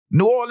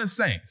New Orleans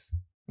Saints.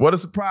 What a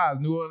surprise,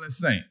 New Orleans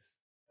Saints.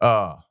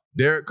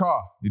 Derek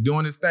Carr, he's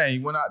doing his thing. He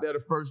went out there the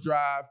first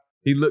drive.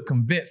 He looked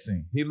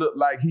convincing. He looked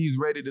like he's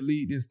ready to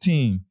lead this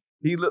team.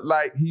 He looked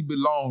like he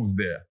belongs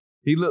there.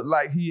 He looked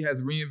like he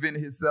has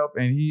reinvented himself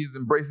and he is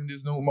embracing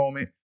this new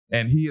moment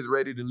and he is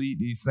ready to lead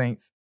these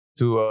Saints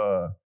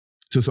to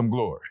some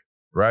glory,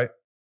 right?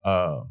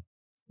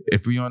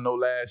 If we don't know,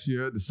 last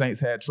year, the Saints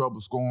had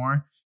trouble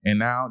scoring, and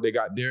now they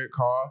got Derek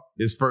Carr,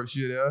 his first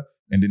year there,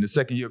 and then the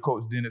second year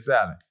coach Dennis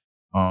Allen.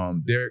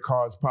 Derek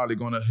Carr is probably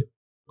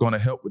gonna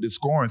help with the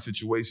scoring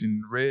situation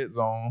in the red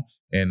zone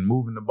and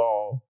moving the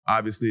ball.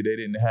 Obviously, they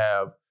didn't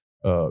have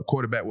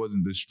quarterback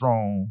wasn't the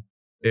strong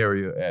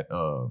area at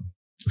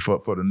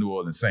for the New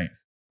Orleans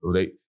Saints. So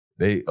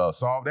they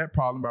solved that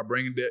problem by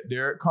bringing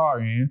Derek Carr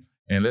in,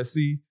 and let's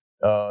see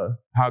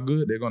how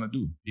good they're gonna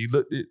do. He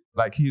looked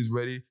like he is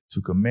ready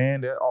to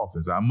command that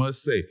offense. I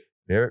must say,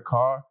 Derek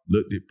Carr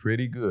looked it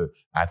pretty good.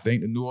 I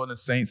think the New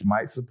Orleans Saints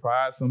might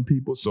surprise some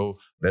people, so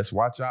let's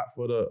watch out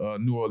for the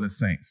New Orleans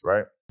Saints,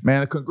 right?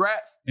 Man,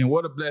 congrats, and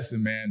what a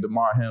blessing, man,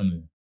 Damar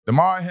Hamlin.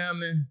 Damar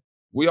Hamlin,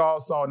 we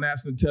all saw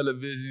national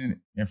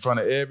television in front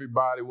of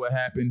everybody what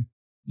happened.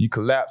 He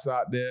collapsed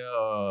out there.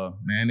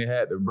 Man, they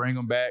had to bring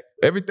him back.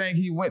 Everything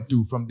he went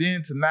through from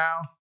then to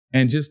now,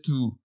 and just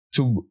to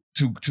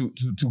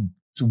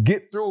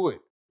get through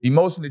it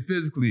emotionally,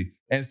 physically,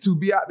 and to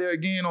be out there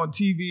again on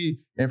TV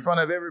in front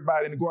of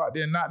everybody and to go out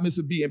there and not miss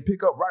a beat and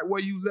pick up right where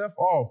you left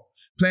off,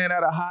 playing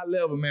at a high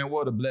level, man,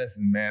 what a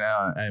blessing, man.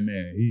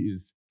 Man, he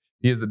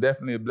is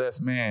definitely a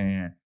blessed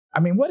man. I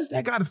mean, what does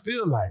that got to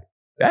feel like?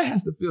 That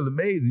has to feel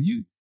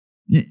amazing.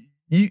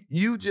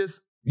 You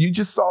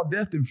just saw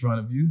death in front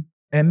of you,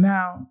 and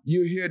now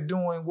you're here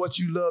doing what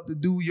you love to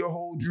do, your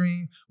whole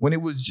dream, when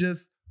it was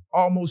just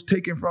almost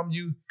taken from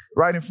you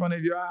right in front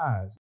of your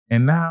eyes.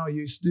 And now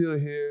you're still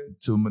here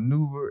to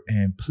maneuver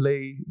and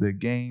play the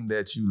game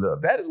that you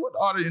love. That is what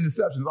all the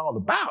interception is all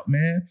about,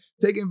 man.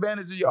 Taking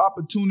advantage of your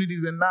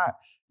opportunities and not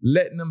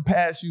letting them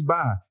pass you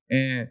by.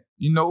 And,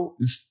 you know,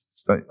 it's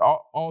like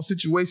all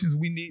situations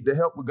we need the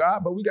help of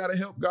God, but we got to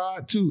help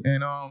God too.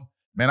 And,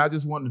 man, I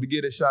just wanted to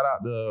give a shout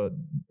out to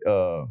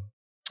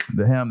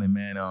the Hamlin,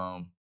 man.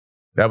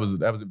 That was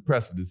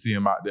impressive to see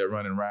him out there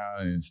running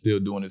around and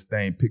still doing his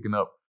thing, picking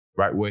up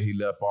right where he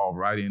left off,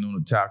 right in on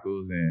the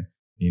tackles, and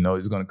you know,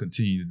 he's going to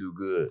continue to do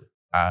good.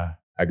 I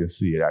can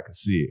see it. I can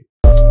see it.